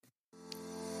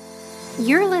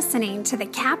You're listening to the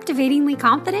Captivatingly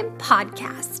Confident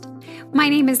podcast. My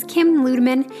name is Kim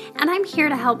Ludeman, and I'm here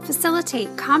to help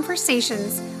facilitate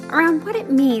conversations around what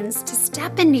it means to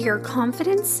step into your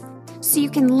confidence so you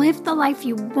can live the life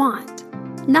you want,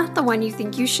 not the one you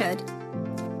think you should.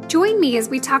 Join me as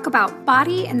we talk about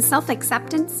body and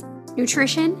self-acceptance,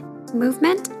 nutrition,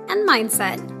 movement, and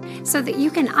mindset so that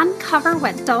you can uncover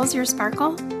what dulls your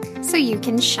sparkle so you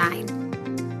can shine.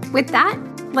 With that,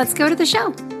 let's go to the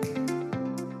show.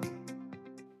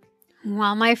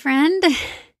 Well, my friend,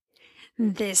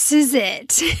 this is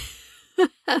it.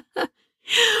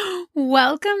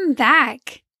 Welcome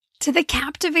back to the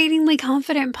Captivatingly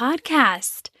Confident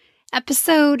podcast,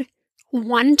 episode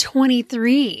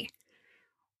 123.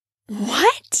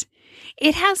 What?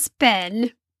 It has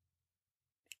been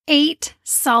 8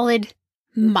 solid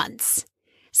months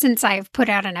since I've put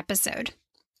out an episode.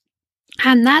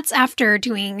 And that's after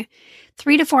doing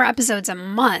 3 to 4 episodes a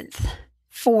month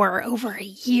for over a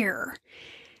year.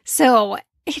 So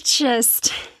it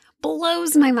just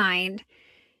blows my mind.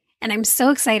 And I'm so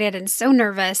excited and so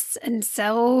nervous and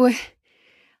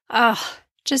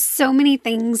just so many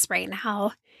things right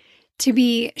now to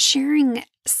be sharing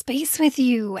space with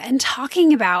you and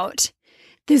talking about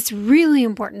this really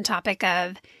important topic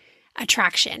of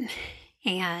attraction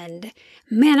and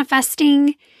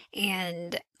manifesting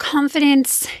and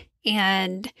confidence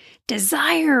and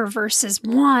desire versus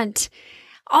want,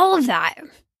 all of that.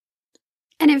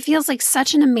 And it feels like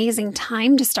such an amazing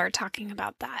time to start talking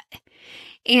about that.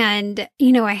 And,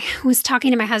 I was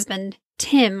talking to my husband,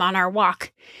 Tim, on our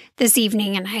walk this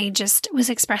evening, and I just was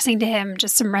expressing to him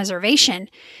just some reservation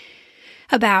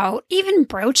about even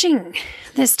broaching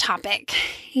this topic.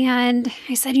 And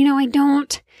I said,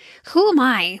 who am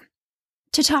I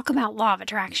to talk about law of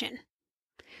attraction?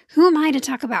 Who am I to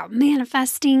talk about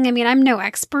manifesting? I mean, I'm no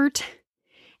expert.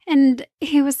 And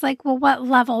he was like, well, what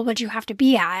level would you have to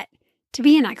be at to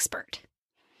be an expert?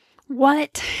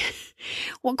 What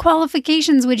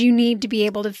qualifications would you need to be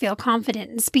able to feel confident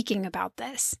in speaking about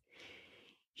this?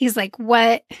 He's like,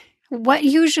 what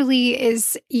usually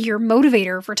is your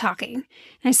motivator for talking? And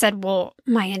I said, well,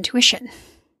 my intuition.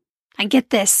 I get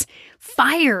this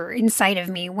fire inside of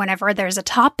me whenever there's a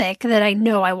topic that I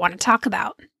know I want to talk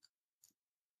about.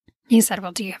 He said,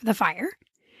 well, do you have the fire?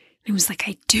 And I was like,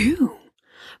 I do.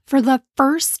 For the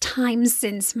first time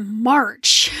since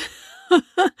March,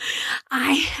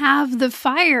 I have the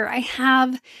fire. I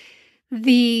have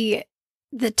the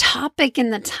topic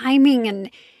and the timing, and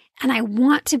I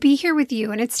want to be here with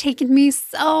you. And it's taken me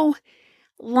so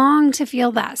long to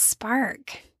feel that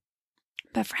spark.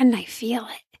 But friend, I feel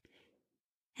it.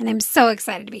 And I'm so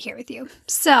excited to be here with you.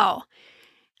 So,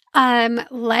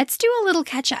 let's do a little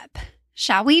catch up,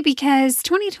 shall we? Because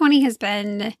 2020 has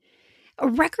been a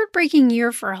record-breaking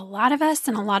year for a lot of us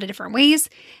in a lot of different ways.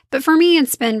 But for me,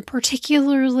 it's been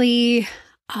particularly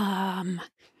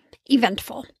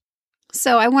eventful.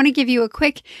 So I want to give you a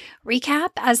quick recap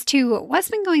as to what's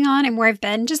been going on and where I've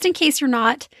been, just in case you're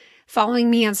not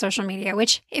following me on social media,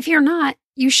 which if you're not,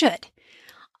 you should.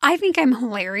 I think I'm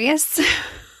hilarious.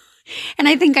 And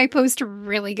I think I post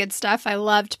really good stuff. I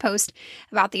love to post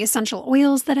about the essential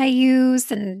oils that I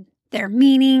use and their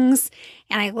meanings.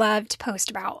 And I love to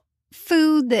post about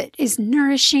food that is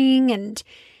nourishing. And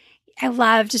I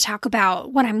love to talk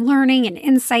about what I'm learning and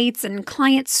insights and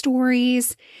client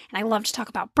stories. And I love to talk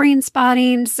about brain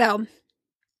spotting. So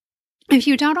if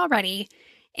you don't already,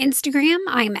 Instagram,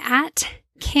 I'm at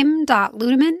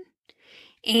kim.ludeman.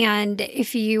 And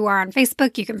if you are on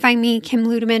Facebook, you can find me, Kim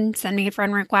Ludeman. Send me a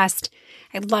friend request.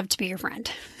 I'd love to be your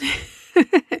friend.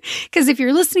 Because if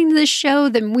you're listening to this show,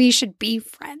 then we should be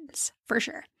friends for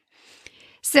sure.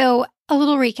 So a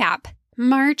little recap.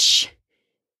 March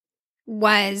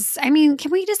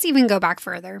can we just even go back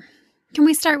further? Can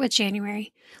we start with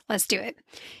January? Let's do it.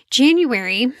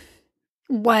 January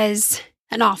was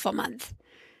an awful month.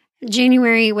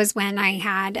 January was when I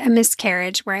had a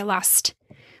miscarriage where I lost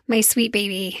my sweet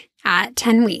baby at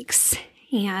 10 weeks.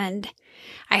 And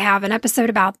I have an episode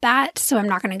about that, so I'm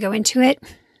not going to go into it.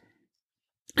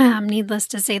 Needless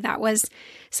to say, that was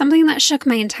something that shook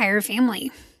my entire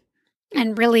family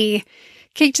and really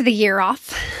kicked the year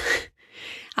off.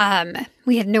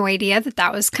 We had no idea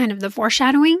that was kind of the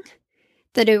foreshadowing,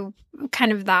 that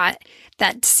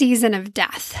season of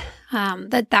death,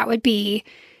 that would be,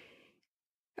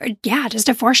 just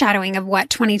a foreshadowing of what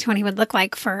 2020 would look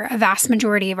like for a vast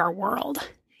majority of our world.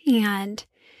 And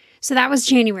so that was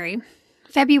January.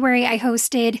 February, I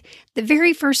hosted the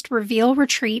very first Reveal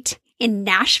retreat in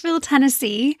Nashville,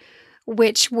 Tennessee,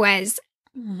 which was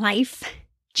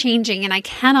life-changing, and I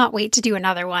cannot wait to do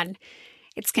another one.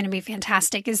 It's going to be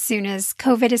fantastic. As soon as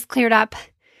COVID is cleared up,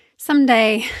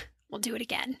 someday we'll do it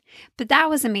again. But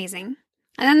that was amazing.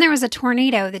 And then there was a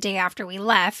tornado the day after we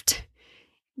left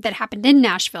that happened in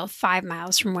Nashville, 5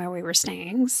 miles from where we were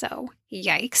staying. So,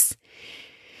 yikes.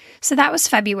 So that was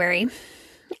February.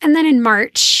 And then in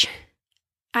March,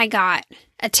 I got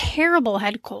a terrible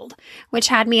head cold, which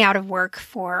had me out of work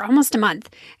for almost a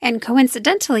month. And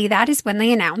coincidentally, that is when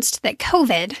they announced that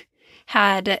COVID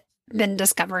had been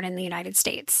discovered in the United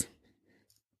States.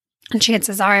 And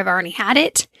chances are I've already had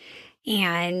it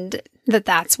and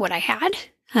that's what I had.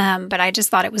 But I just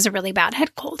thought it was a really bad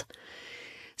head cold.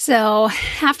 So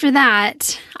after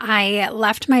that, I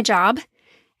left my job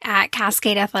at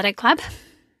Cascade Athletic Club.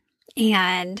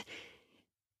 And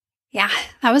yeah,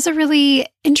 that was a really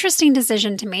interesting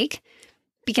decision to make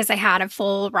because I had a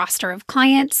full roster of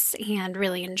clients and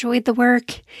really enjoyed the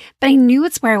work. But I knew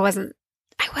it's where I wasn't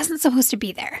supposed to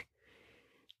be there.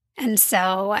 And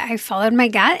so I followed my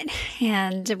gut.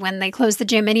 And when they closed the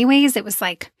gym anyways, it was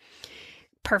like,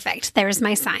 perfect. There's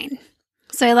my sign.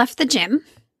 So I left the gym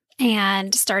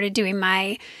and started doing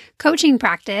my coaching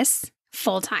practice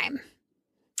full time.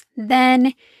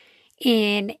 Then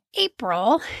in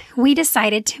April, we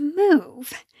decided to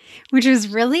move, which was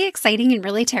really exciting and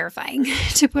really terrifying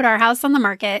to put our house on the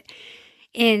market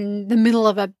in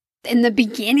the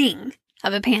beginning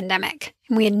of a pandemic.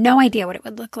 And we had no idea what it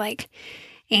would look like.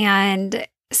 And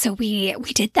so we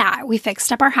did that. We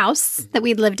fixed up our house that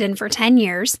we'd lived in for 10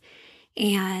 years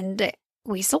and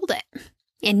we sold it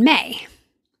in May.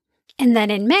 And then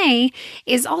in May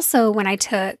is also when I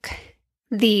took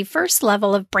the first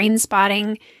level of brain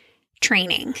spotting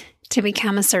training to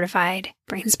become a certified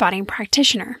brain spotting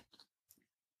practitioner.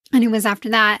 And it was after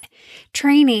that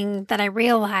training that I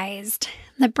realized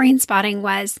that brain spotting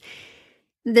was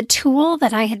the tool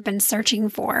that I had been searching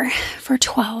for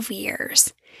 12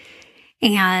 years.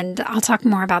 And I'll talk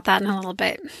more about that in a little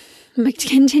bit. But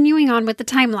continuing on with the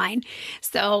timeline.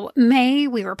 So May,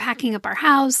 we were packing up our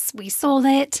house, we sold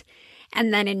it,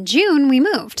 and then in June, we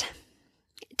moved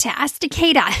to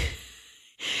Estacada,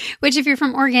 which if you're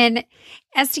from Oregon,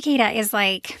 Estacada is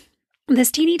like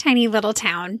this teeny tiny little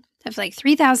town of like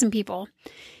 3,000 people.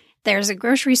 There's a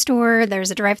grocery store, there's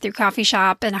a drive-through coffee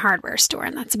shop, and a hardware store,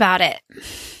 and that's about it.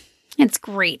 It's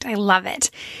great. I love it.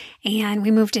 And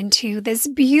we moved into this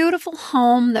beautiful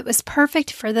home that was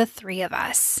perfect for the three of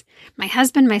us, my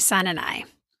husband, my son, and I.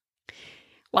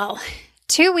 Well,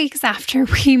 2 weeks after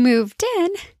we moved in,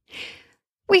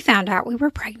 we found out we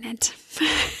were pregnant.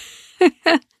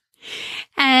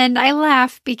 And I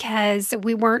laugh because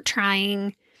we weren't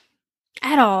trying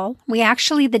at all. We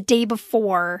actually, the day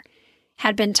before,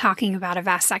 had been talking about a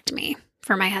vasectomy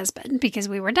for my husband because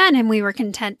we were done and we were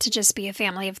content to just be a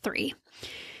family of 3.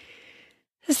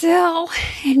 So,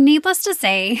 needless to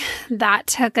say, that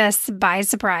took us by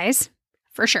surprise,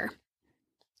 for sure.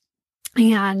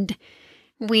 And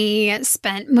we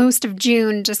spent most of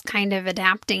June just kind of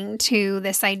adapting to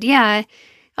this idea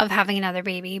of having another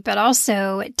baby, but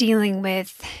also dealing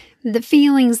with the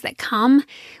feelings that come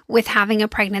with having a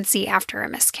pregnancy after a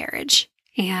miscarriage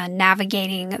and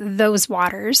navigating those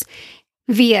waters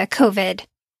via COVID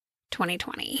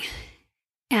 2020.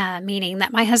 Meaning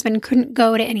that my husband couldn't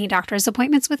go to any doctor's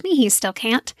appointments with me. He still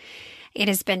can't. It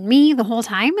has been me the whole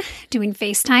time doing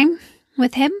FaceTime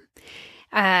with him,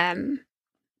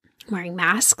 wearing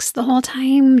masks the whole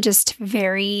time, just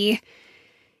very,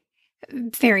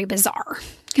 very bizarre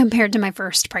compared to my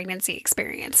first pregnancy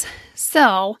experience.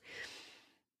 So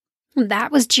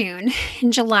that was June.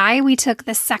 In July, we took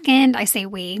the second, I say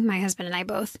we, my husband and I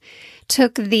both,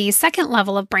 took the second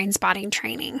level of brain spotting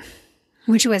training,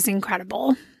 which was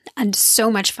incredible and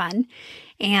so much fun.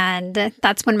 And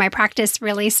that's when my practice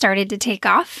really started to take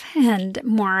off and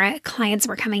more clients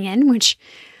were coming in, which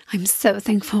I'm so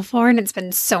thankful for. And it's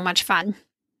been so much fun.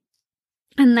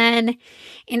 And then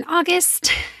in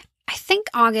August, I think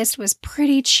August was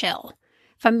pretty chill,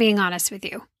 if I'm being honest with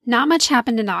you. Not much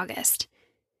happened in August.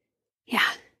 Yeah,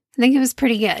 I think it was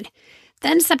pretty good.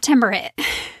 Then September hit.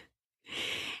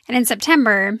 And in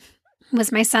September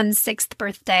was my son's 6th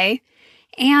birthday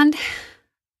and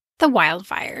the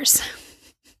wildfires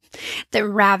that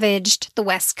ravaged the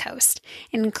West Coast,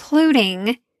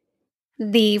 including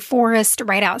the forest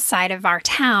right outside of our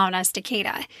town,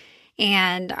 Estacada.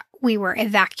 And we were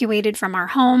evacuated from our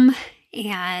home,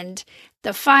 and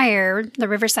the fire, the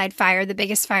Riverside Fire, the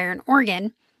biggest fire in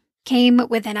Oregon, came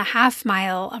within a half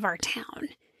mile of our town.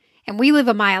 And we live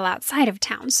a mile outside of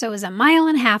town, so it was a mile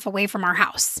and a half away from our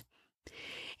house.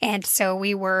 And so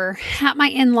we were at my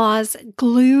in-laws,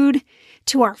 glued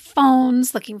to our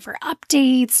phones, looking for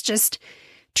updates, just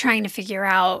trying to figure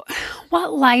out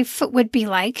what life would be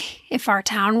like if our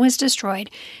town was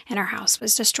destroyed and our house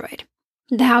was destroyed.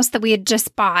 The house that we had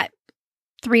just bought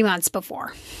 3 months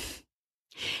before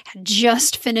had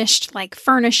just finished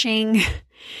furnishing,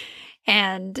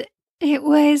 and it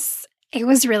was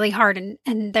really hard.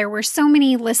 And there were so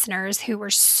many listeners who were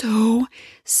so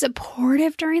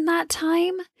supportive during that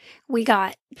time. We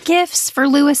got gifts for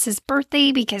Lewis's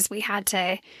birthday because we had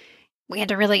to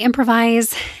really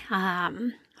improvise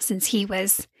since he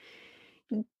was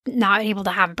not able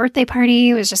to have a birthday party.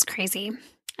 It was just crazy.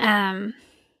 Yeah.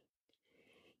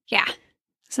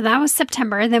 So that was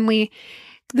September. Then the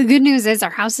good news is our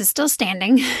house is still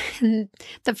standing and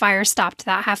the fire stopped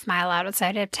that half mile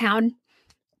outside of town.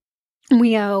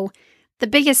 We owe the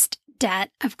biggest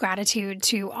debt of gratitude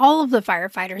to all of the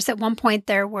firefighters. At one point,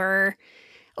 there were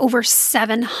over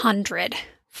 700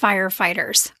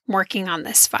 firefighters working on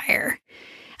this fire.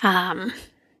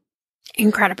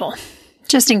 Incredible.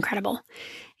 Just incredible.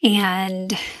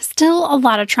 And still a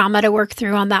lot of trauma to work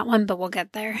through on that one, but we'll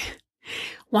get there.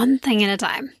 One thing at a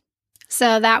time.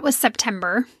 So that was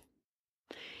September.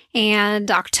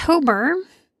 And October,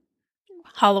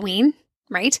 Halloween,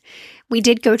 right? We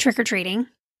did go trick-or-treating.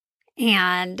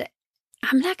 And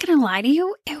I'm not going to lie to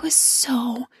you, it was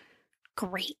so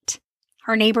great.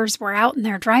 Our neighbors were out in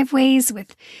their driveways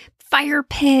with fire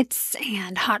pits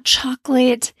and hot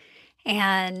chocolate.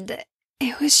 And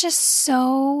it was just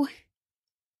so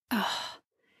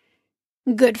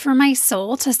good for my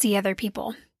soul to see other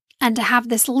people and to have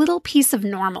this little piece of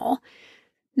normal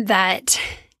that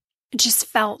just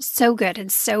felt so good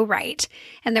and so right.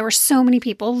 And there were so many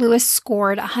people. Lewis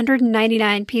scored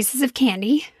 199 pieces of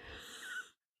candy,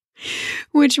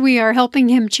 which we are helping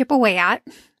him chip away at.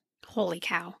 Holy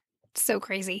cow. So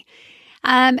crazy.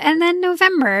 And then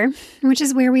November, which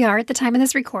is where we are at the time of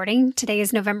this recording. Today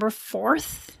is November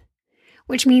 4th,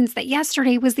 which means that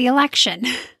yesterday was the election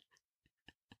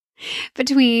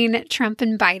between Trump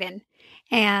and Biden.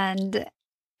 And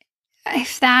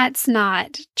if that's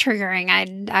not triggering,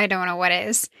 I don't know what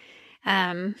is.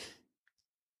 Yeah.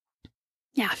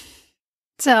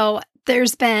 So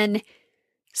there's been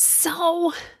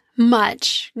so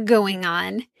much going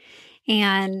on,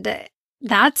 and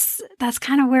that's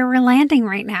kind of where we're landing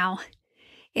right now.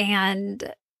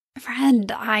 And friend,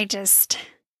 that's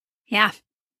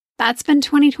been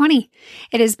 2020.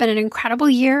 It has been an incredible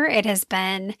year. It has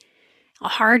been a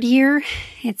hard year.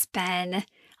 It's been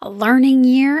a learning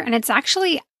year. And it's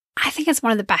actually, I think it's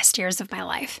one of the best years of my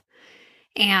life.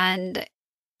 And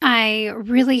I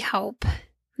really hope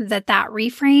that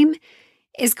reframe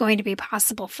is going to be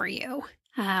possible for you.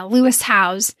 Lewis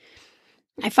Howes,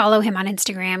 I follow him on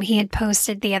Instagram. He had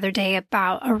posted the other day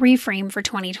about a reframe for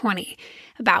 2020,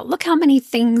 about look how many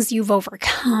things you've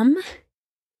overcome.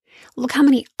 Look how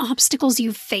many obstacles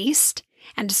you've faced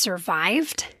and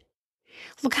survived.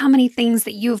 Look how many things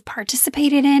that you've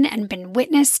participated in and been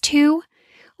witness to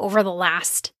over the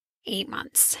last 8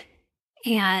 months.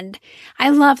 And I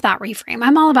love that reframe.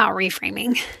 I'm all about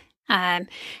reframing. I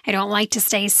don't like to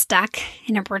stay stuck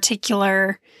in a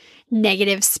particular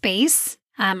negative space.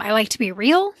 I like to be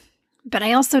real, but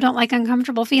I also don't like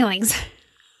uncomfortable feelings.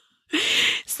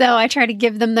 So I try to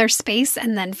give them their space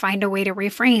and then find a way to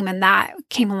reframe. And that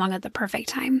came along at the perfect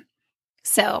time.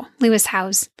 So Lewis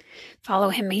Howes, follow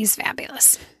him. He's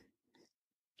fabulous.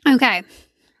 Okay.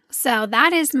 So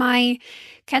that is my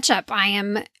catch up. I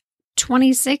am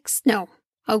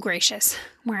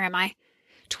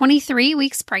 23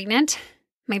 weeks pregnant.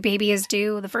 My baby is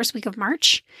due the first week of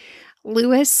March.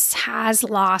 Lewis has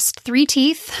lost 3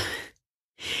 teeth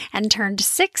and turned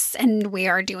 6, and we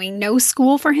are doing no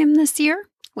school for him this year.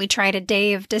 We tried a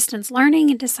day of distance learning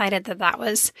and decided that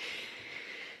was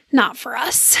not for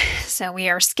us. So we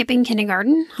are skipping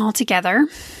kindergarten altogether,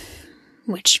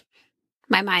 which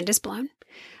my mind is blown.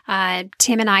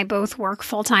 Tim and I both work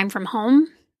full-time from home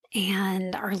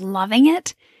and are loving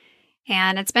it.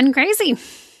 And it's been crazy.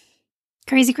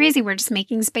 Crazy, crazy. We're just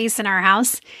making space in our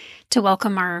house to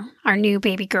welcome our new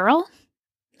baby girl.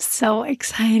 So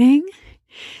exciting.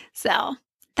 So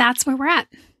that's where we're at.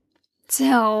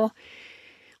 So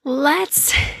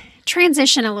let's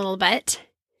transition a little bit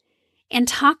and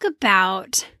talk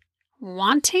about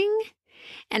wanting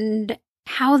and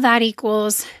how that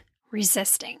equals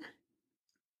resisting.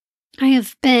 I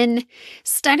have been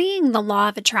studying the law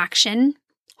of attraction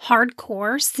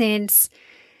hardcore since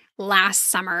last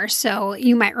summer. So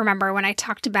you might remember when I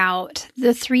talked about the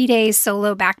 3-day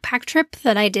solo backpack trip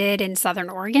that I did in Southern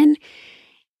Oregon,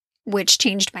 which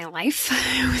changed my life.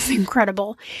 It was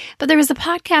incredible. But there was a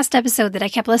podcast episode that I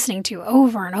kept listening to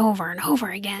over and over and over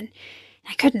again.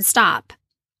 I couldn't stop.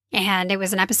 And it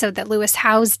was an episode that Lewis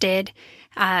Howes did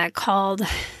called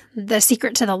The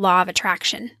Secret to the Law of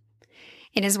Attraction.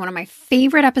 It is one of my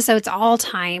favorite episodes all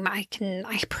time. I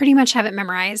pretty much have it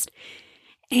memorized.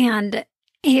 And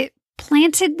it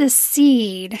planted the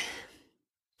seed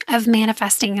of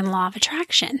manifesting and law of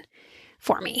attraction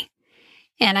for me.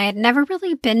 And I had never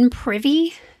really been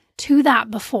privy to that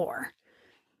before.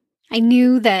 I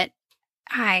knew that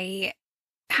I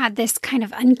had this kind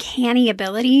of uncanny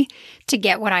ability to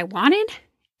get what I wanted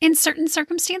in certain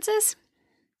circumstances.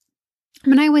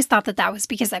 And I always thought that that was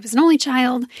because I was an only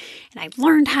child and I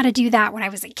learned how to do that when I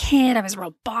was a kid. I was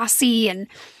real bossy and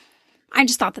I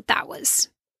just thought that that was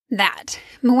that.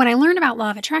 But when I learned about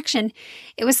law of attraction,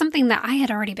 it was something that I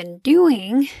had already been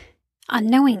doing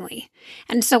unknowingly.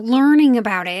 And so learning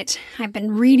about it, I've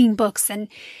been reading books and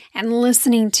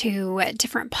listening to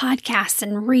different podcasts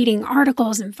and reading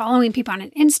articles and following people on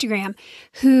Instagram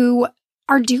who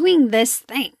are doing this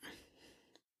thing,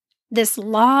 this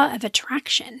law of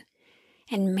attraction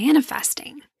and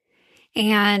manifesting.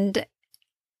 And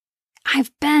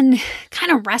I've been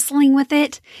kind of wrestling with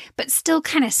it, but still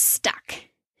kind of stuck.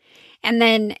 And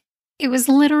then it was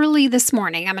literally this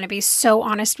morning. I'm going to be so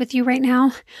honest with you right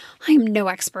now. I am no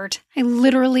expert. I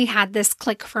literally had this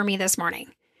click for me this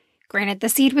morning. Granted, the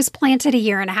seed was planted 1.5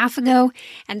 years ago,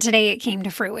 and today it came to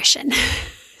fruition.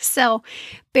 So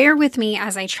bear with me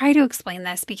as I try to explain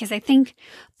this, because I think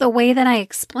the way that I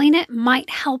explain it might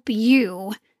help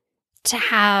you to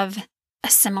have a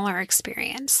similar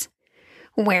experience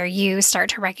where you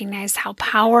start to recognize how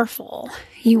powerful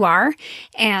you are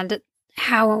and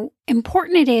how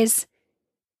important it is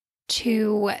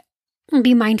to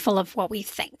be mindful of what we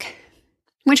think,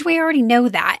 which we already know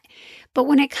that. But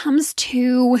when it comes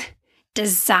to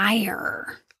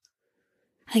desire,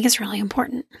 I think it's really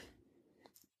important.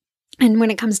 And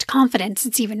when it comes to confidence,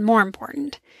 it's even more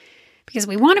important because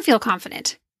we want to feel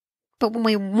confident. But when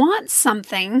we want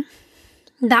something,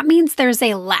 that means there's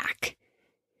a lack.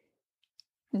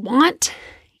 Want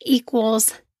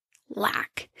equals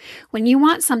lack. When you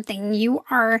want something, you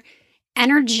are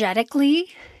energetically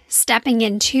stepping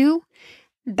into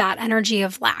that energy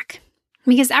of lack,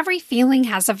 because every feeling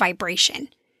has a vibration.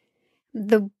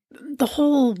 The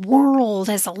whole world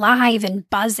is alive and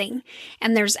buzzing,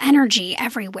 and there's energy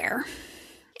everywhere.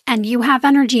 And you have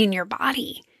energy in your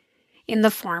body in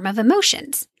the form of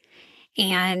emotions.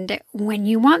 And when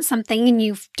you want something and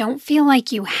you don't feel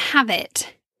like you have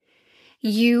it,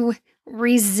 you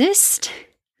resist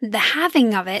the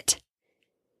having of it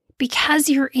because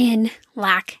you're in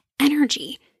lack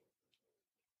energy.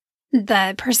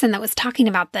 The person that was talking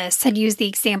about this had used the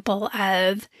example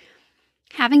of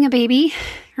having a baby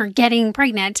or getting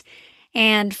pregnant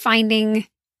and finding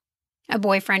a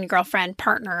boyfriend, girlfriend,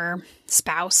 partner,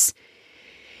 spouse,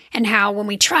 and how when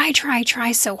we try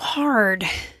so hard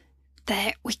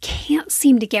that we can't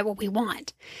seem to get what we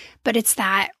want. But it's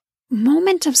that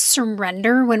moment of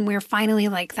surrender when we're finally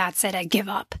like, that's it, I give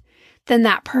up. Then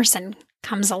that person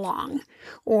comes along,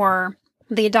 or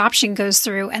the adoption goes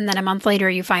through, and then a month later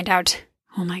you find out,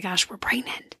 oh my gosh, we're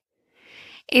pregnant.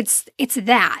 It's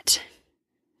that,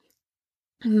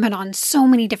 but on so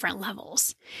many different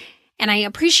levels. And I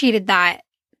appreciated that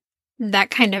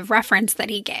kind of reference that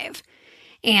he gave.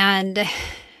 And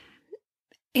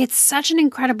it's such an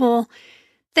incredible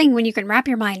thing when you can wrap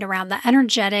your mind around the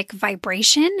energetic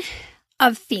vibration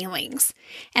of feelings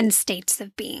and states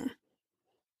of being.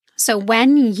 So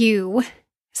when you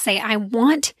say, I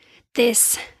want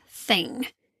this thing,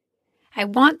 I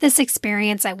want this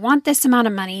experience, I want this amount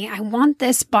of money, I want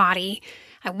this body,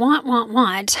 I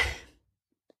want,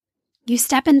 you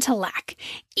step into lack.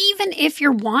 Even if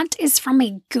your want is from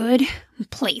a good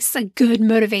place, a good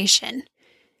motivation,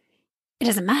 it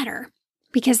doesn't matter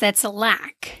because that's a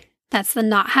lack. That's the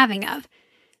not having of.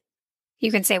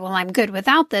 You can say, well, I'm good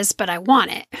without this, but I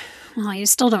want it. Well, you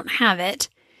still don't have it.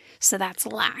 So that's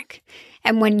lack.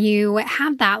 And when you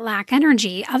have that lack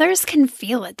energy, others can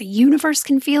feel it. The universe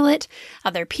can feel it.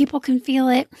 Other people can feel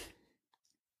it.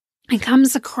 It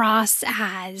comes across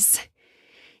as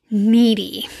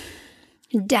needy,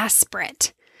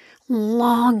 desperate,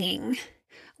 longing,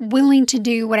 willing to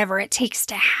do whatever it takes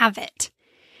to have it.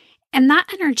 And that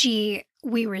energy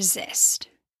we resist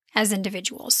as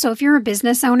individuals. So if you're a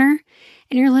business owner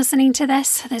and you're listening to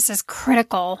this, this is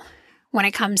critical when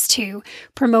it comes to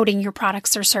promoting your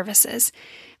products or services.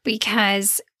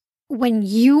 Because when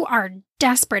you are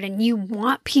desperate and you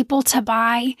want people to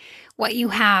buy what you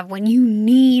have, when you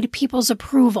need people's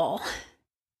approval,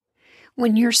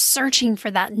 when you're searching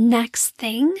for that next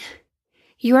thing,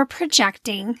 you are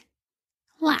projecting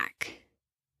lack.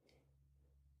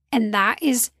 And that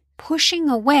is pushing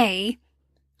away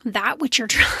that which you're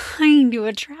trying to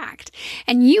attract.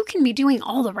 And you can be doing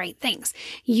all the right things.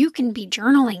 You can be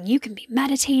journaling, you can be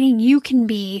meditating, you can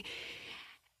be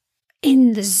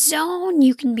in the zone,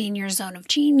 you can be in your zone of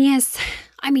genius.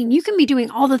 I mean, you can be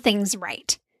doing all the things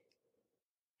right.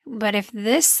 But if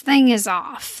this thing is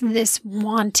off, this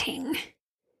wanting,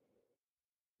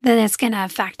 then it's going to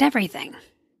affect everything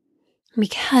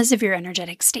because of your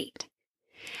energetic state.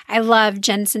 I love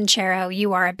Jen Sincero,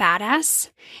 You Are a Badass.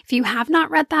 If you have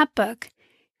not read that book,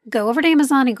 go over to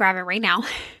Amazon and grab it right now.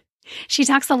 She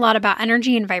talks a lot about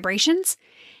energy and vibrations,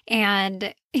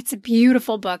 and it's a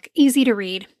beautiful book, easy to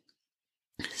read.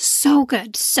 So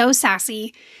good, so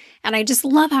sassy, and I just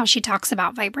love how she talks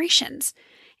about vibrations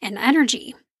and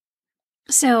energy.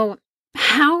 So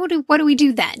what do we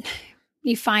do then?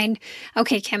 You find,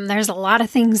 okay, Kim, there's a lot of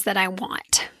things that I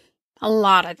want. A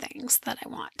lot of things that I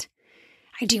want.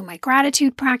 I do my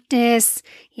gratitude practice,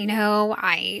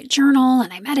 I journal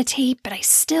and I meditate, but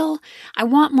I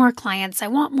want more clients. I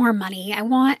want more money. I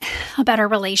want a better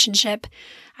relationship.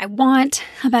 I want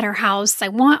a better house. I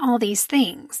want all these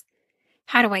things.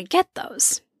 How do I get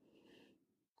those?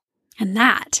 And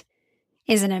that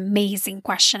is an amazing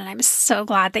question, and I'm so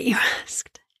glad that you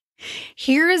asked.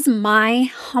 Here is my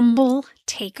humble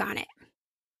take on it,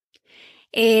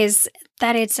 is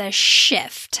that it's a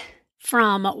shift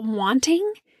from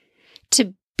wanting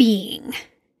to being.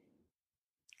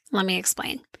 Let me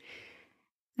explain.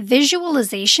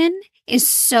 Visualization is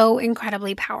so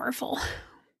incredibly powerful.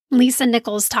 Lisa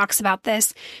Nichols talks about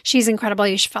this. She's incredible.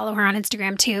 You should follow her on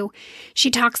Instagram too. She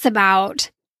talks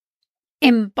about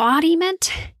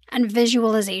embodiment and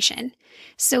visualization.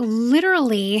 So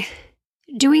literally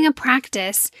doing a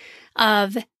practice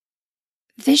of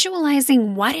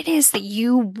visualizing what it is that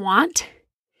you want,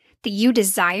 that you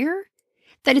desire,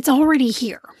 that it's already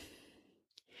here.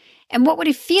 And what would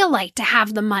it feel like to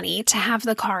have the money, to have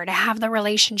the car, to have the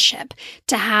relationship,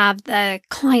 to have the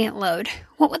client load?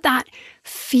 What would that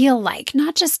feel like?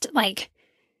 Not just like,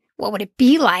 what would it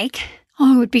be like?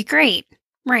 Oh, it would be great.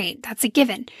 Right, that's a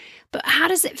given. But how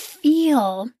does it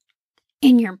feel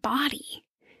in your body?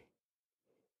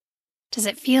 Does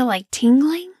it feel like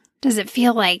tingling? Does it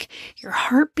feel like your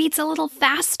heart beats a little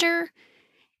faster?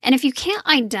 And if you can't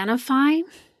identify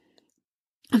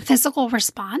a physical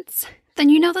response, then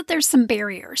you know that there's some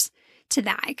barriers to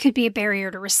that. It could be a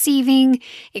barrier to receiving.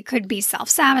 It could be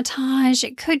self-sabotage.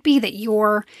 It could be that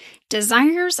your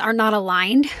desires are not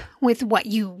aligned with what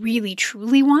you really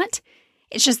truly want.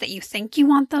 It's just that you think you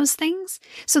want those things.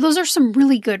 So those are some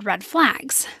really good red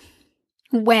flags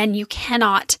when you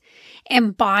cannot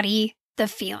embody the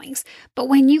feelings. But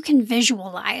when you can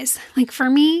visualize, like for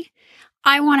me,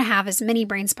 I want to have as many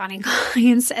brain spotting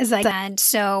clients as I can.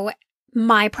 So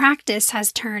my practice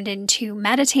has turned into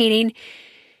meditating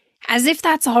as if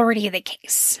that's already the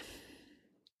case.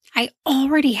 I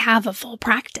already have a full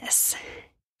practice,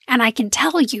 and I can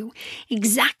tell you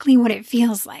exactly what it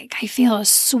feels like. I feel a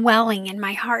swelling in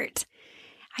my heart.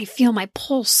 I feel my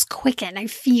pulse quicken. I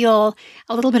feel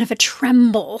a little bit of a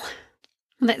tremble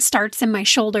that starts in my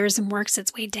shoulders and works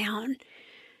its way down.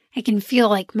 I can feel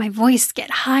like my voice get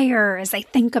higher as I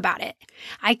think about it.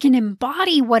 I can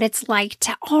embody what it's like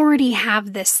to already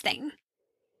have this thing.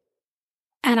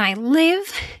 And I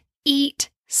live, eat,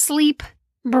 sleep,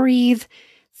 breathe,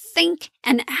 think,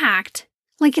 and act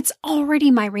like it's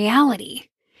already my reality.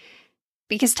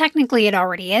 Because technically it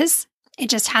already is. It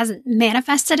just hasn't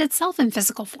manifested itself in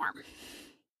physical form.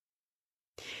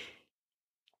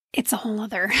 That's a whole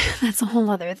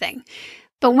other thing.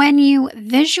 But when you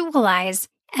visualize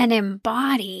and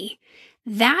embody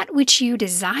that which you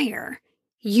desire,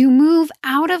 you move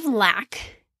out of lack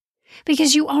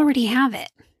because you already have it.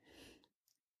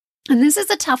 And this is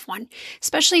a tough one,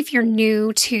 especially if you're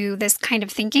new to this kind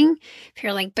of thinking. If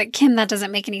you're like, but Kim, that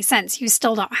doesn't make any sense. You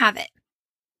still don't have it.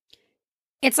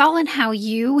 It's all in how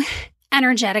you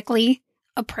energetically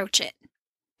approach it.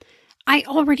 I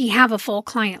already have a full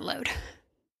client load.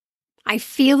 I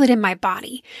feel it in my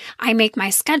body. I make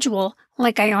my schedule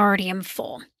like I already am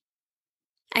full.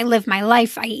 I live my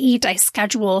life, I eat, I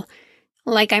schedule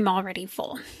like I'm already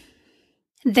full.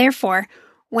 Therefore,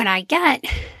 when I get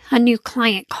a new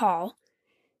client call,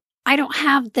 I don't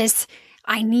have this,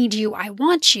 I need you, I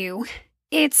want you.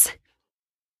 It's,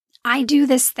 I do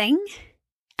this thing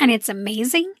and it's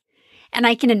amazing, and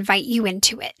I can invite you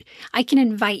into it. I can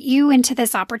invite you into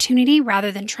this opportunity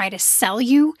rather than try to sell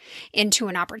you into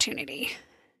an opportunity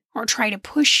or try to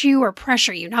push you or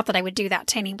pressure you. Not that I would do that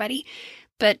to anybody,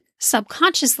 but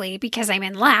subconsciously, because I'm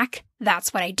in lack,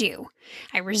 that's what I do.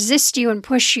 I resist you and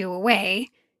push you away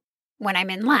when I'm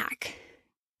in lack.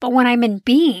 But when I'm in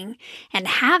being and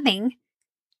having,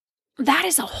 that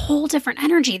is a whole different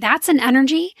energy. That's an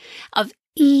energy of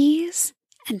ease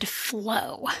and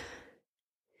flow.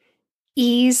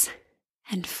 Ease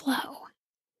and flow.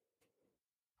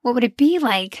 What would it be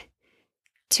like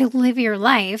to live your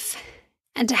life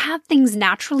and to have things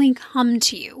naturally come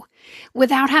to you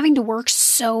without having to work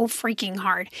so freaking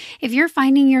hard? If you're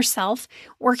finding yourself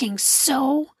working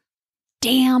so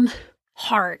damn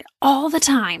hard all the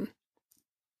time,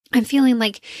 I'm feeling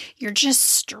like you're just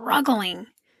struggling,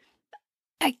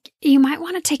 you might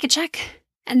want to take a check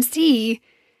and see,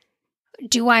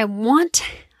 do I want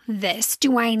this?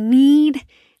 Do I need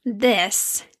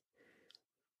this?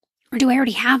 Or do I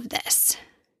already have this?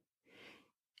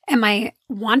 Am I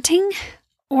wanting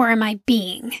or am I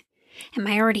being? Am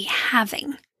I already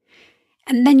having?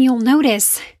 And then you'll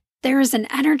notice there is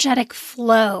an energetic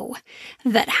flow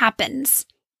that happens.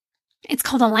 It's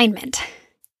called alignment.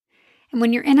 And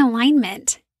when you're in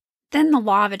alignment, then the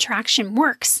law of attraction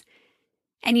works.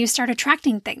 And you start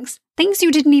attracting things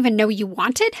you didn't even know you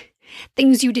wanted,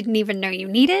 things you didn't even know you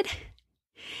needed.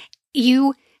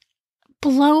 You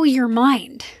blow your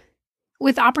mind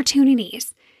with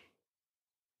opportunities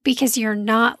because you're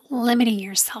not limiting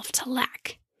yourself to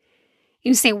lack.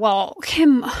 You say, well,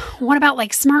 Kim, what about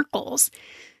like SMART goals?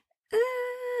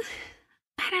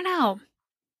 I don't know.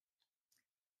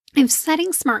 If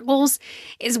setting SMART goals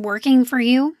is working for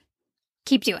you,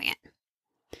 keep doing it.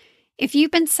 If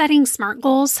you've been setting SMART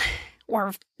goals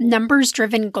or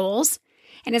numbers-driven goals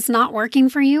and it's not working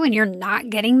for you and you're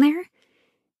not getting there,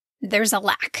 there's a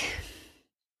lack.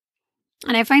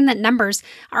 And I find that numbers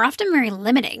are often very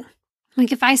limiting.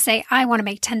 Like if I say I want to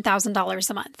make $10,000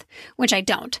 a month, which I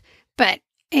don't, but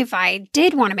if I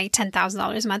did want to make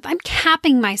 $10,000 a month, I'm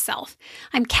capping myself.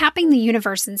 I'm capping the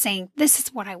universe and saying, this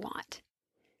is what I want.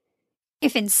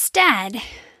 If instead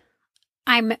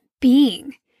I'm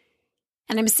being,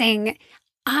 and I'm saying,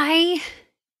 I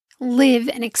live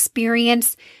and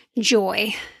experience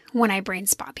joy when I brain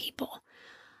spot people.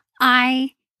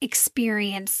 I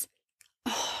experience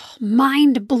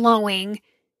mind-blowing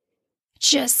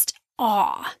just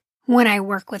awe when I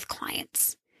work with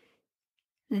clients.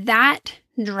 That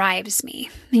drives me.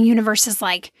 The universe is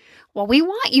like, well, we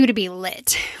want you to be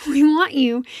lit. We want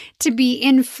you to be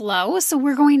in flow. So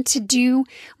we're going to do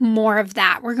more of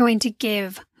that. We're going to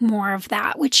give more of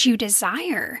that which you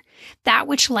desire, that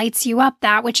which lights you up,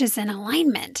 that which is in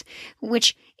alignment,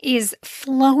 which is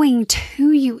flowing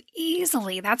to you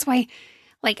easily. That's why,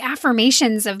 like,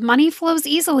 affirmations of money flows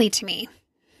easily to me.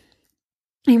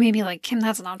 You may be like, Kim,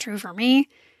 that's not true for me.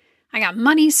 I got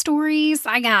money stories.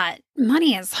 I got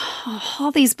money as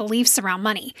all these beliefs around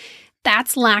money.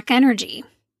 That's lack energy.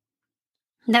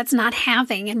 That's not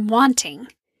having and wanting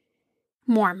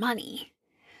more money.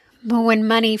 But when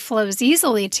money flows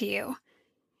easily to you,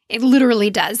 it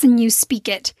literally does, and you speak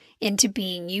it into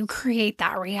being. You create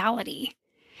that reality.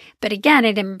 But again,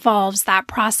 it involves that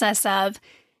process of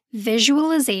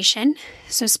visualization.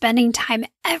 So spending time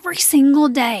every single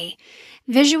day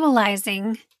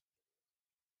visualizing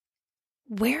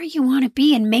where you want to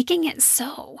be and making it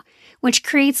so, which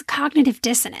creates cognitive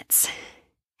dissonance.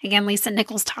 Again, Lisa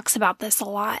Nichols talks about this a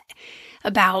lot,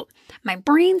 about my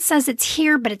brain says it's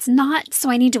here, but it's not, so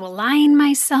I need to align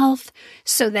myself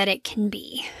so that it can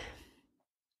be.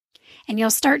 And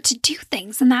you'll start to do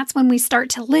things, and that's when we start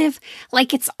to live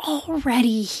like it's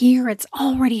already here, it's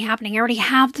already happening. I already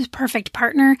have the perfect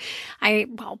partner.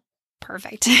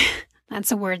 Perfect.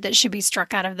 That's a word that should be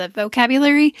struck out of the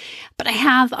vocabulary, but I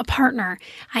have a partner.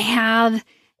 I have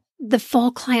the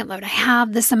full client load. I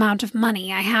have this amount of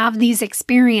money. I have these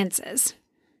experiences.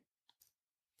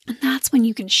 And that's when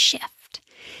you can shift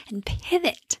and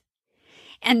pivot.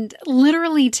 And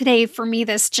literally today for me,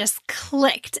 this just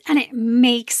clicked and it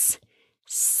makes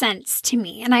sense to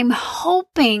me. And I'm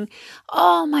hoping,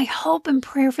 my hope and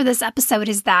prayer for this episode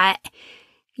is that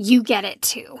you get it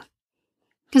too.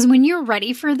 Because when you're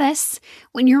ready for this,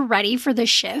 when you're ready for the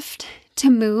shift to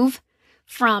move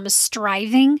from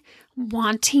striving,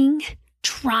 wanting,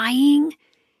 trying,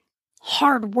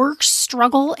 hard work,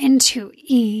 struggle into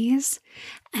ease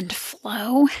and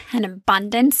flow and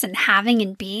abundance and having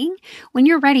and being, when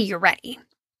you're ready, you're ready.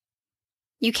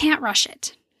 You can't rush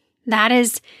it. That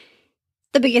is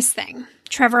the biggest thing.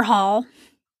 Trevor Hall,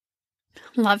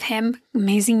 love him,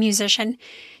 amazing musician.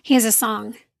 He has a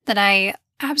song that I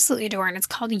absolutely adore, and it's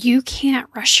called You Can't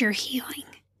Rush Your Healing.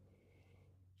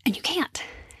 And you can't.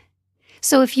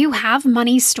 So if you have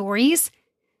money stories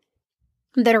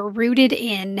that are rooted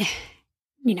in,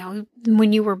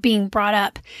 when you were being brought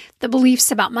up, the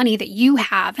beliefs about money that you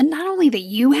have, and not only that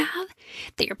you have,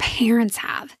 that your parents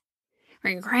have, or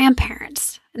your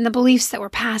grandparents, and the beliefs that were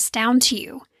passed down to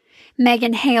you,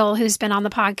 Megan Hale, who's been on the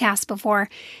podcast before,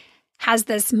 has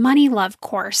this money love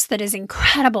course that is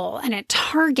incredible, and it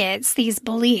targets these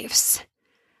beliefs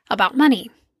about money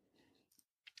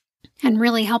and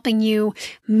really helping you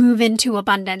move into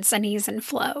abundance and ease and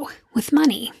flow with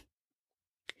money.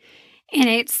 And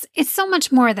it's so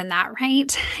much more than that,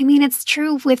 right? I mean, it's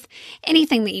true with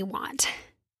anything that you want.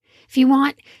 If you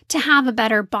want to have a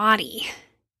better body,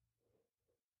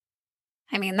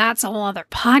 I mean, that's a whole other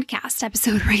podcast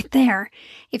episode right there.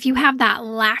 If you have that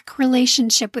lack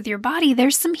relationship with your body,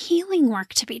 there's some healing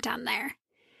work to be done there.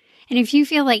 And if you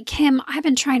feel like, Kim, I've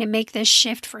been trying to make this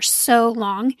shift for so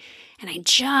long and I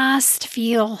just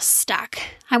feel stuck,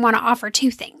 I want to offer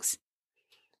two things.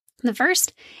 The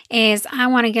first is I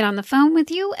want to get on the phone with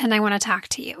you and I want to talk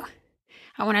to you.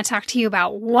 I want to talk to you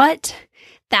about what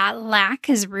that lack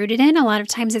is rooted in. A lot of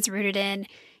times it's rooted in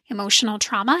emotional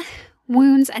trauma,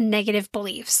 wounds, and negative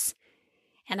beliefs.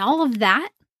 And all of that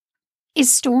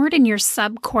is stored in your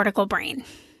subcortical brain,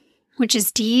 which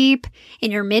is deep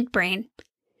in your midbrain.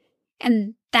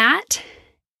 And that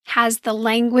has the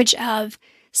language of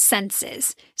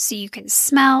senses. So you can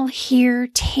smell, hear,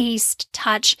 taste,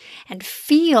 touch, and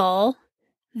feel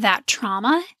that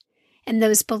trauma and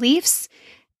those beliefs,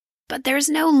 but there's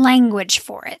no language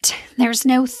for it. There's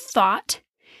no thought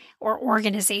or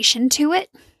organization to it.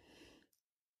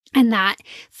 And that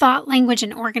thought, language,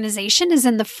 and organization is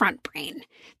in the front brain.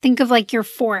 Think of like your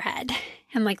forehead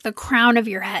and like the crown of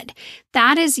your head.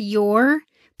 That is your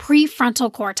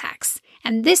prefrontal cortex.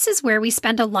 And this is where we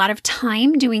spend a lot of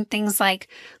time doing things like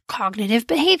cognitive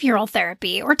behavioral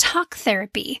therapy or talk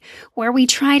therapy, where we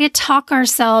try to talk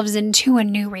ourselves into a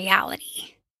new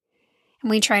reality.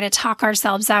 And we try to talk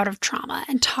ourselves out of trauma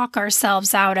and talk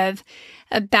ourselves out of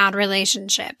a bad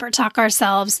relationship or talk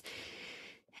ourselves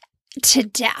to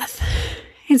death.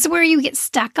 It's where you get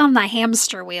stuck on the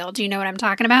hamster wheel. Do you know what I'm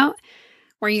talking about?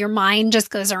 Where your mind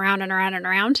just goes around and around and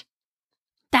around.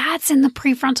 That's in the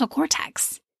prefrontal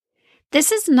cortex.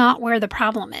 This is not where the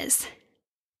problem is.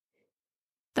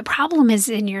 The problem is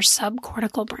in your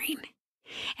subcortical brain.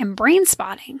 And brain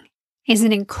spotting is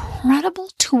an incredible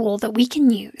tool that we can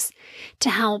use to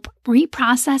help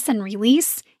reprocess and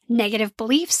release negative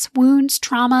beliefs, wounds,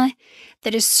 trauma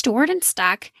that is stored and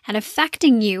stuck and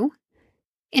affecting you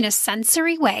in a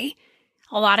sensory way.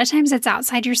 A lot of times it's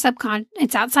outside your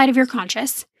it's outside of your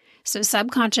conscious. So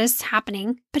subconscious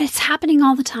happening, but it's happening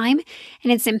all the time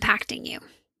and it's impacting you.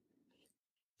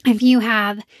 If you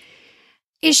have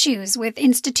issues with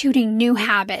instituting new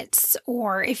habits,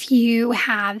 or if you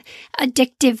have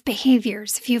addictive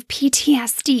behaviors, if you have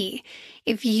PTSD,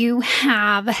 if you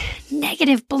have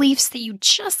negative beliefs that you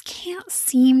just can't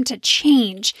seem to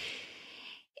change,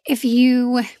 if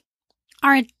you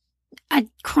are a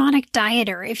chronic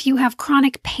dieter, if you have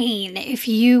chronic pain, if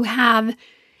you have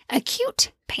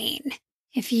acute pain,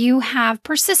 if you have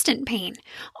persistent pain,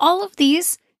 all of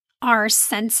these are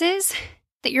senses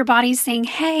that your body's saying,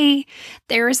 hey,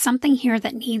 there is something here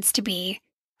that needs to be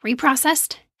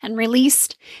reprocessed and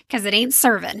released because it ain't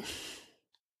serving.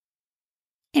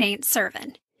 It ain't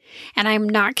serving. And I'm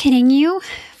not kidding you.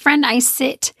 Friend, I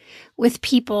sit with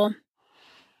people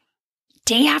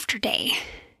day after day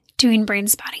doing brain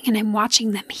spotting and I'm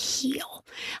watching them heal.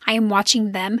 I am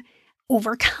watching them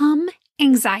overcome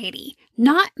anxiety,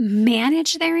 not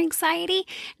manage their anxiety,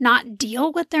 not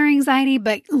deal with their anxiety,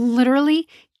 but literally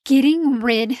getting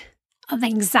rid of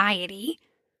anxiety,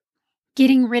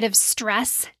 getting rid of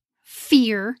stress,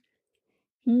 fear,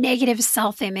 negative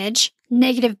self-image,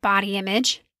 negative body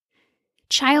image,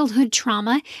 childhood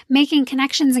trauma, making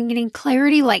connections and getting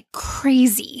clarity like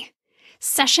crazy.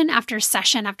 Session after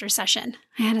session after session.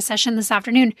 I had a session this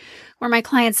afternoon where my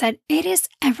client said, it is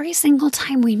every single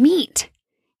time we meet.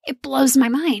 It blows my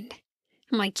mind.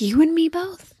 I'm like, you and me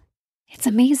both. It's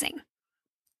amazing.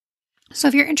 So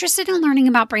if you're interested in learning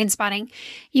about brain spotting,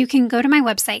 you can go to my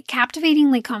website,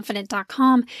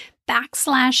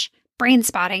 captivatinglyconfident.com/brain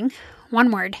spotting, one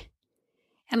word,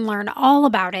 and learn all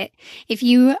about it. If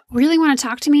you really want to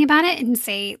talk to me about it and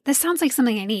say, this sounds like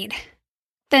something I need,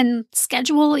 then you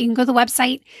can go to the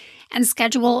website and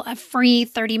schedule a free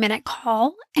 30-minute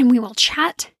call, and we will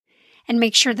chat and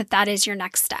make sure that that is your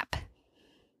next step.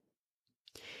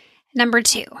 Number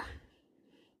 2.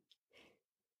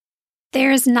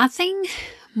 There's nothing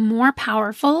more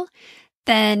powerful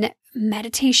than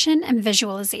meditation and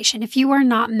visualization. If you are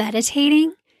not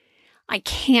meditating, I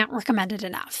can't recommend it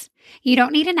enough. You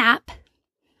don't need an app.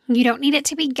 You don't need it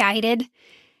to be guided.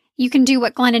 You can do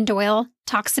what Glennon Doyle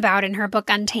talks about in her book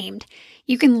Untamed.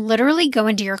 You can literally go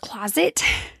into your closet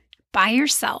by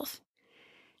yourself.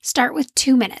 Start with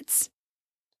 2 minutes.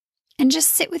 and just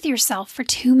sit with yourself for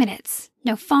 2 minutes.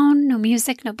 No phone, no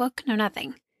music, no book, no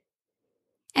nothing.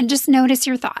 And just notice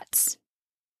your thoughts.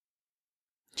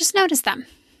 Just notice them.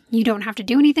 You don't have to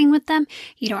do anything with them.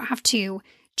 You don't have to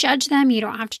judge them. You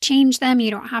don't have to change them.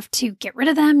 You don't have to get rid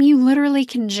of them. You literally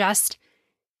can just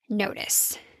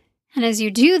notice. And as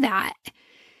you do that,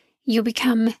 you'll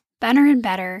become better and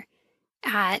better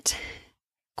at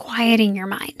quieting your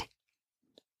mind.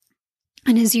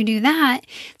 And as you do that,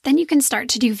 then you can start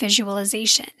to do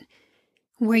visualization,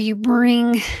 where you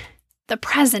bring the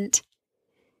present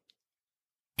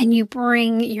and you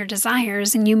bring your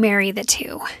desires and you marry the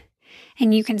two.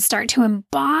 And you can start to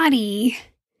embody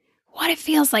what it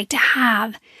feels like to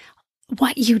have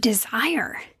what you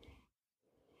desire.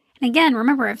 And again,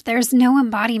 remember, if there's no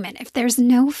embodiment, if there's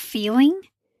no feeling,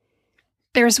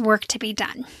 there's work to be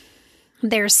done.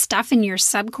 There's stuff in your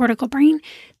subcortical brain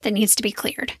that needs to be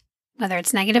cleared, whether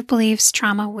it's negative beliefs,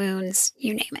 trauma, wounds,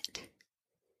 you name it.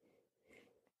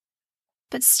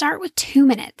 But start with 2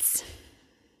 minutes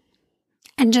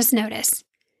and just notice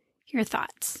your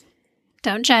thoughts.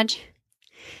 Don't judge.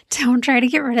 Don't try to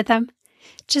get rid of them.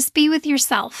 Just be with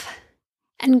yourself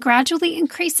and gradually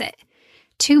increase it.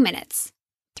 2 minutes,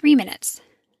 3 minutes,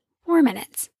 4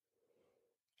 minutes.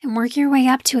 And work your way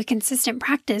up to a consistent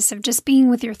practice of just being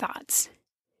with your thoughts.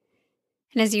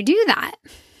 And as you do that,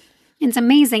 it's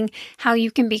amazing how you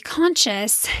can be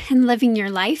conscious and living your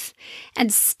life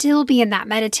and still be in that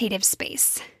meditative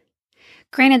space.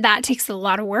 Granted, that takes a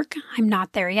lot of work. I'm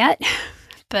not there yet.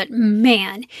 But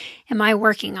man, am I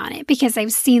working on it because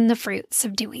I've seen the fruits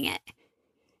of doing it.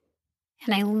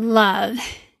 And I love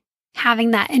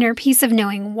having that inner peace of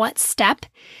knowing what step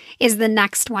is the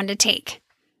next one to take.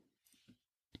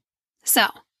 So,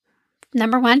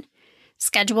 number 1,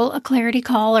 schedule a clarity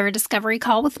call or a discovery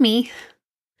call with me,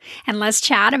 and let's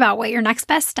chat about what your next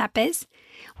best step is.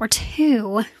 Or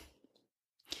 2,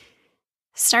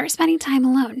 start spending time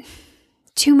alone.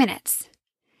 2 minutes.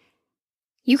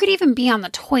 You could even be on the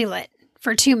toilet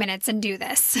for 2 minutes and do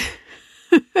this.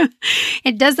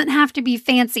 It doesn't have to be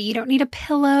fancy. You don't need a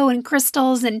pillow and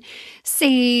crystals and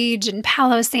sage and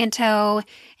Palo Santo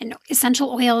and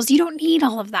essential oils. You don't need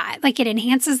all of that. Like, it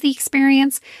enhances the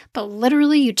experience, but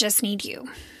literally you just need you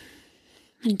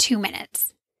in 2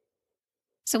 minutes.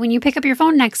 So when you pick up your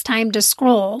phone next time to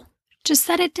scroll, just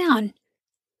set it down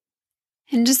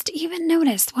and just even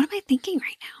notice, what am I thinking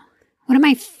right now? What am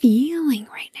I feeling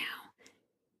right now?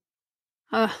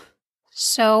 Oh,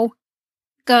 so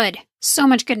good. So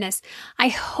much goodness. I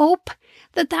hope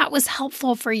that was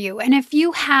helpful for you. And if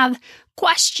you have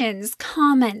questions,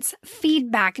 comments,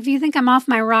 feedback, if you think I'm off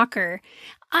my rocker,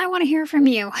 I want to hear from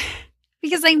you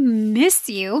because I miss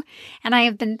you and I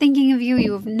have been thinking of you.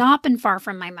 You have not been far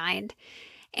from my mind.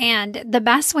 And the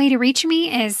best way to reach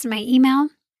me is my email,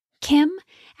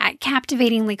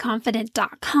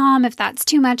 kim@captivatinglyconfident.com. If that's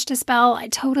too much to spell, I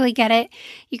totally get it.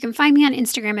 You can find me on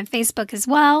Instagram and Facebook as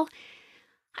well.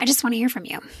 I just want to hear from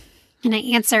you. And I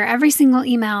answer every single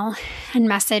email and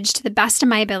message to the best of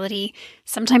my ability.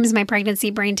 Sometimes my pregnancy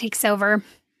brain takes over.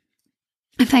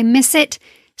 If I miss it,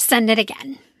 send it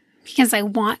again because I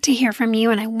want to hear from you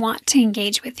and I want to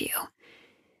engage with you.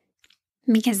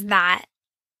 Because that,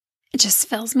 it just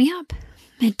fills me up.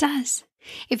 It does.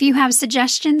 If you have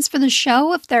suggestions for the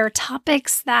show, if there are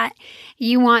topics that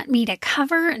you want me to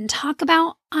cover and talk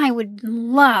about, I would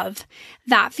love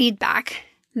that feedback.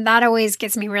 That always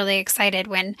gets me really excited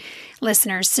when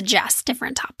listeners suggest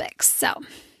different topics. So,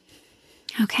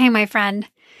 okay, my friend,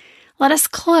 let us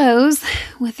close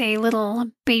with a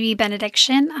little baby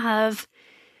benediction of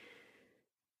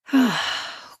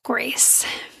grace.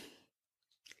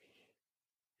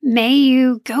 May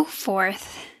you go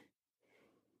forth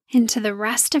into the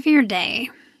rest of your day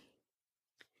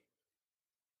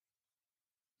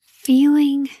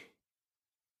feeling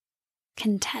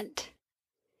content.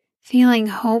 Feeling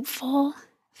hopeful,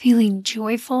 feeling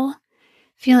joyful,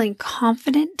 feeling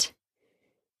confident,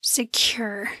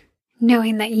 secure,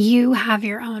 knowing that you have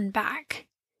your own back.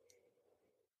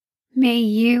 May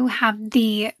you have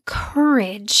the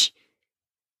courage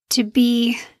to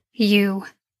be you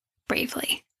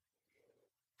bravely.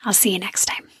 I'll see you next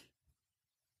time.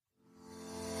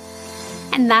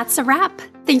 And that's a wrap.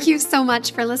 Thank you so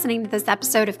much for listening to this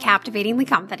episode of Captivatingly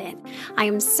Confident. I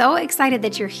am so excited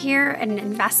that you're here and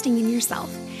investing in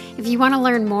yourself. If you want to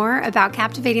learn more about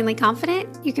Captivatingly Confident,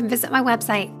 you can visit my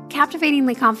website,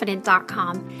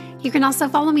 captivatinglyconfident.com. You can also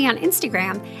follow me on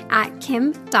Instagram at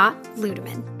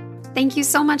kim.ludeman. Thank you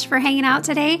so much for hanging out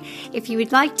today. If you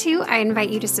would like to, I invite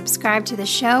you to subscribe to the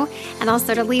show and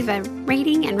also to leave a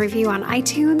rating and review on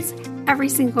iTunes. Every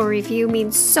single review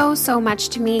means so, so much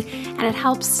to me, and it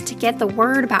helps to get the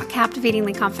word about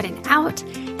Captivatingly Confident out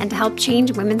and to help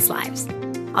change women's lives.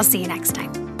 I'll see you next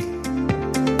time.